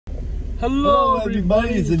Hello everybody,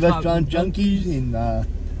 it's the Restaurant Junkies, and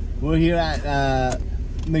we're here at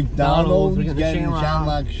McDonald's getting the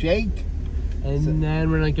Shamrock shake. And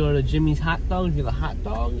then we're gonna go to Jimmy's Hot Dog, get a hot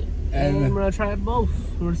dog, and we're gonna try it both.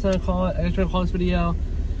 We're just gonna call this video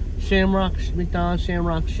Shamrock McDonald's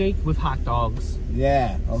Shamrock Shake with hot dogs.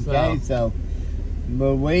 Yeah, okay, so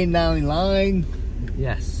we're waiting down in line.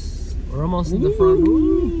 Yes, we're almost in the front.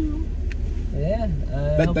 Ooh. Yeah,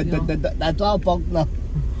 but that's all, folks. No.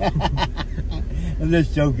 I'm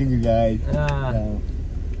just joking, you guys.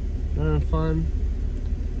 Fun.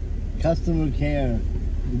 Customer care.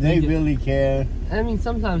 They really care. I mean,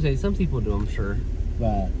 sometimes some people do, I'm sure.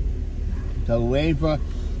 But so wait for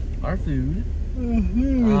our food.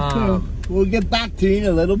 So we'll get back to you in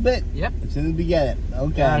a little bit. Yep. As soon as we get it.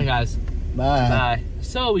 Okay. All right, guys. Bye. Bye.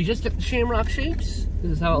 So we just got the Shamrock shakes.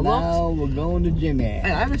 This is how it looks. Now we're going to Jimmy.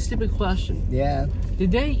 Hey, I have a stupid question. Yeah.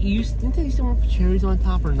 Didn't they used to put cherries on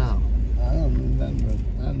top or no? I don't remember.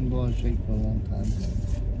 I haven't bought a shake for a long time.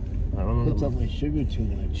 I don't know. Puts up my sugar too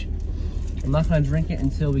much. I'm not gonna drink it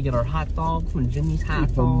until we get our hot dog from Jimmy's Hot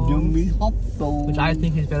Dogs. From Jimmy's Hot Dogs. Which I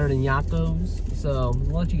think is better than Yakko's. So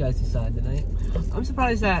we'll let you guys decide tonight. I'm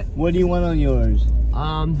surprised that. What do you want on yours?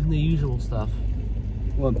 The usual stuff.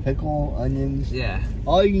 What, pickle, onions? Yeah.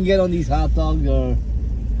 All you can get on these hot dogs are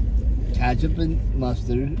ketchup and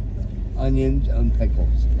mustard, onions, and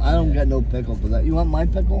pickles. I don't get no pickle for that. You want my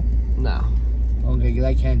pickle? No. Okay, because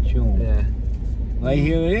I can't chew them. Yeah. Right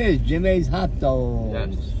here it is, Jimmy's Hot Dogs.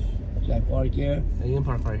 Yes. Should I park here? Yeah, you can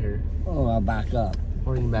park right here. Oh, I'll back up.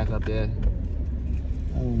 Or you can back up, yeah.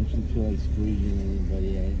 I don't feel like squeezing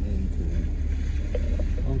anybody into it.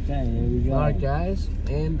 Okay, there we go. Alright, guys.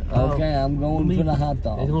 And okay, I'm going for the hot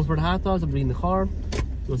dogs. I'm going for the hot dogs. I'll be in the car.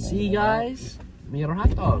 We'll see you guys. We get our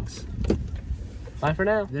hot dogs. Bye for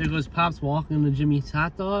now. There goes Pops walking to Jimmy's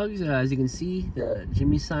Hot Dogs. As you can see, the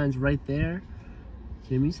Jimmy sign's right there.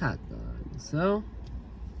 Jimmy's Hot Dogs. So,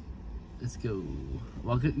 let's go.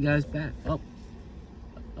 I'll get you guys back. Oh,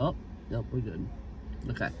 nope, we're good.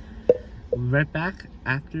 Okay. We'll be right back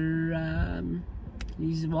after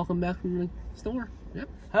he's walking back from the store. Yep.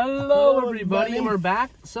 Hello, everybody, and we're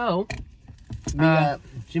back. So,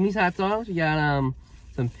 Jimmy's Hot Dogs. We got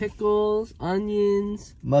some pickles,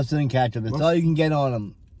 onions, mustard and ketchup. That's all you can get on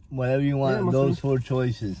them. Whatever you want, yeah, those four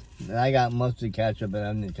choices. And I got mustard, ketchup, and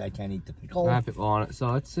onions. I can't eat the pickle. I have pickle on it.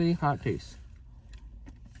 So let's see how it tastes.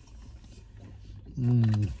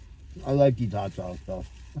 I like these hot dogs though.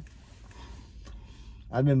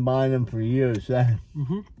 I've been buying them for years.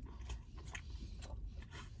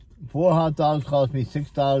 4 hot dogs cost me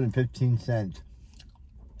 $6.15.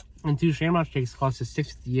 And 2 Shamrock shakes cost us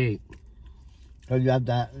 $6.58. Because you have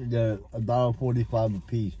that, they're $1.45 a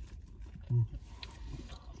piece.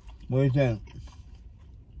 What do you think?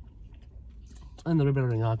 I think they're better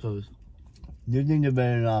than Yakko's. You think they're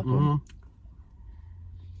better than Yakko's?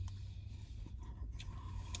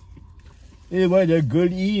 Anyway, they're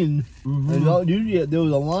good eating. Usually there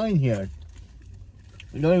was a line here.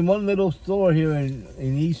 There's only one little store here in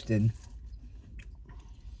Easton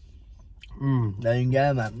that you can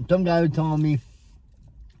get them at. Some guy was telling me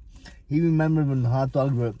he remembered when the hot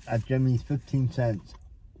dogs were at Jimmy's 15 cents.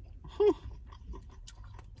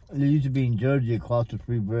 They used to be in Jersey across the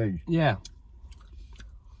Free Bridge. Yeah.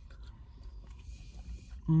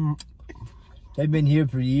 They've been here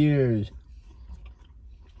for years.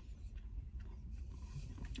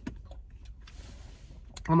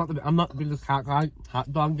 I'm not the biggest hot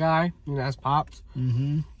dog guy. You know, that's Pops.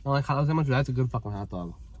 I like hot dogs that much, but that's a good fucking hot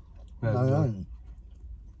dog. Alright,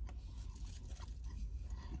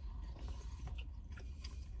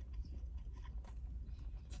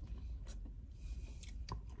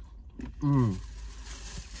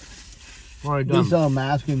 done. They sell a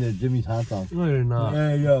mask in the Jimmy's Hot Dog. No, you're not.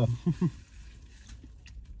 There you go.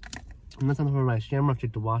 I'm not time for my Shamrock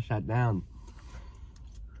shake to wash that down.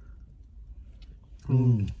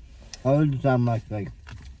 How does it sound like?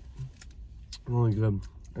 Really good.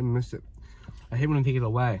 I miss it. I hate when I take it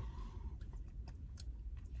away.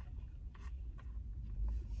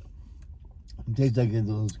 It tastes like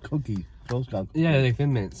those cookies. Those cookies. Yeah, they're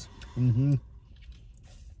Thin Mints.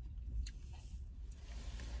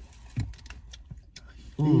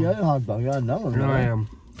 The other hot dog, yeah, no. No, I am.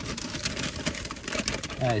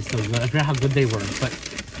 That is so good. I forgot how good they were, but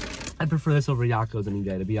I prefer this over Yakko's any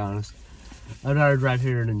day, to be honest. I'd rather drive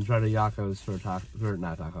here than try to Yakko's for a hot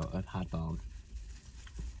dog.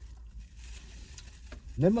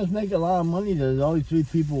 They must make a lot of money. There's always 3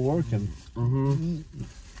 people working.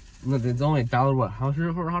 It's only $1, what? How much is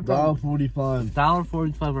it for a hot dog? $1.45.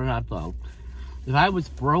 $1.45 for a hot dog. If I was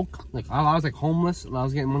broke, like I was like homeless, and I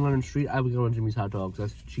was getting one on the street, I would go to Jimmy's Hot Dogs.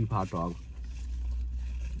 That's a cheap hot dog.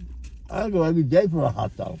 I go every day for a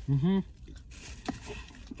hot dog. Mm-hmm.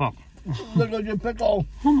 Fuck. Look at your pickle.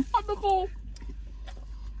 Pickle.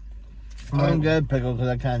 I don't get a pickle because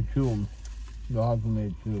I can't chew them. They're hard for me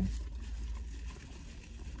to chew.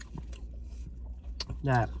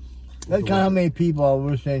 That. Look how many people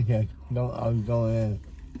we're saying here. I was going in.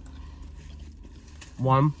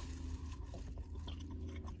 One.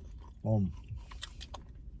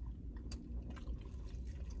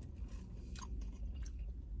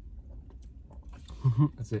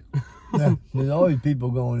 That's it. Yeah, there's always people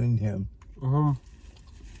going in here. I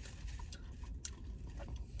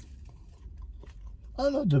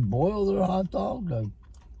don't know, to boil their hot dog? Like,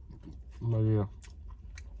 yeah.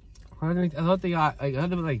 I thought they got, like, I had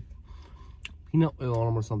to like peanut oil on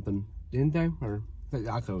them or something, didn't they? Or like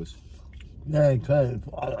Yacos? yeah, because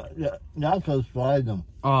Yacos fried them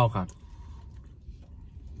Oh, okay.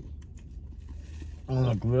 on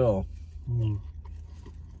the grill. Mm.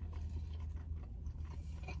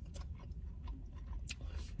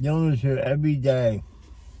 The owner's here every day.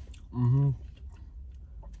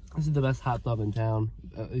 This is the best hot dog in town,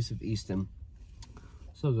 at least of Easton.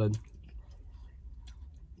 So good.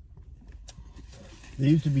 There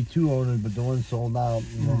used to be 2 owners, but the one sold out.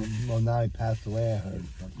 Well, now he passed away, I heard.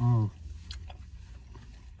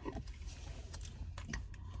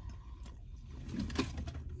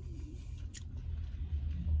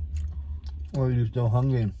 Or are you still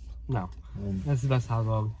hungry? No. That's the best hot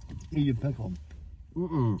dog. Eat your pickle.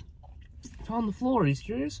 It's on the floor. Are you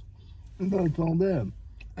serious? No, it's all there.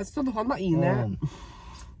 That's still the. I'm not eating that.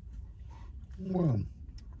 Well,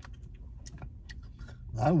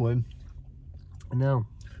 I would. No.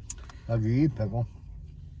 I could eat pickle.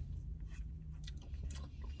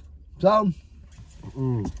 So,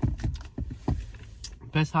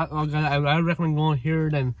 best hot dog. I recommend going here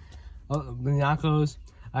than Yacos.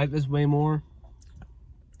 I like this way more.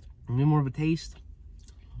 Way more of a taste.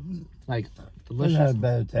 Like delicious. it has a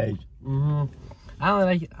better taste. I don't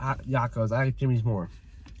like Yacos. I like Jimmy's more.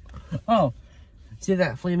 Oh, see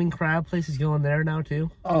that flaming crab place is going there now too.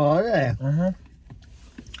 Oh yeah.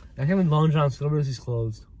 I can't believe Long John Silver's is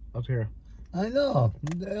closed up here. I know.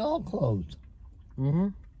 They all closed.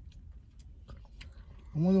 I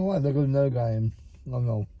wonder why. There goes another guy in. Oh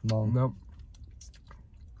no, no. Nope.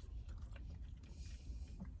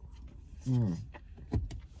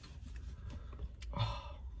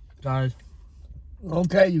 Guys.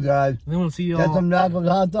 Okay, you guys. Then we'll see you Get all. some knuckles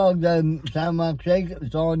hot dogs and Shamrock shake.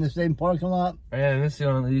 It's all in the same parking lot. Yeah, this is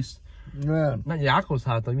at least. Yeah. Not Yacos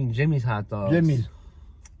hot dog. I mean Jimmy's hot dogs. Jimmy's.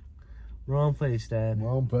 Wrong place, Dad.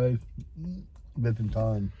 Wrong place. Different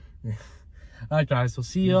time. Alright, guys. We'll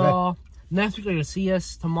see y'all next week. You're going to see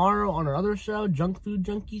us tomorrow on our other show, Junk Food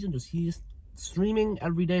Junkies, and just see us streaming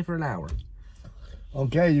every day for an hour.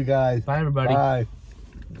 Okay, you guys. Bye, everybody. Bye.